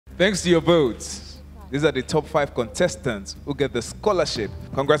Thanks to your votes, these are the top 5 contestants who get the scholarship.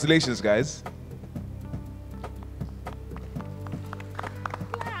 Congratulations, guys.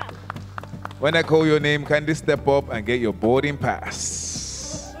 When I call your name, kindly step up and get your boarding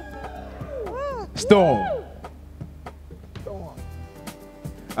pass. Storm.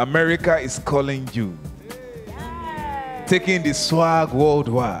 America is calling you. Taking the swag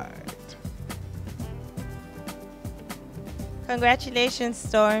worldwide. Congratulations,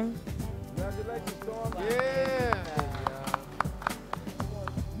 Storm. Congratulations, Storm. Yeah.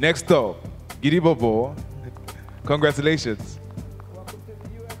 Next up, Giddy Bobo. Congratulations. Welcome to the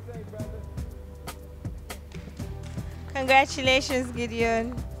USA, brother. Congratulations,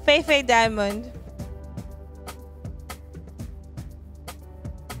 Gideon. Feifei Diamond.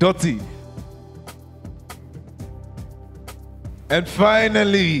 Dottie. And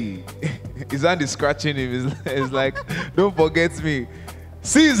finally, his hand is scratching him. It's like, don't forget me.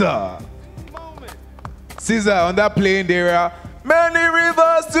 Caesar. Caesar, on that playing area, many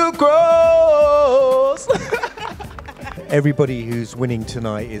rivers to cross. Everybody who's winning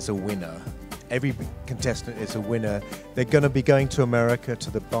tonight is a winner. Every contestant is a winner. They're going to be going to America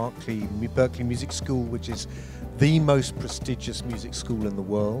to the Berklee Music School, which is the most prestigious music school in the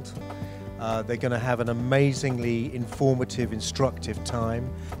world. They're going to have an amazingly informative, instructive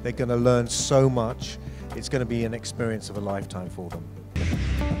time. They're going to learn so much. It's going to be an experience of a lifetime for them.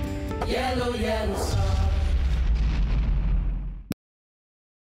 Yellow, yellow star.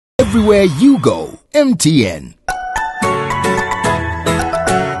 Everywhere you go, MTN.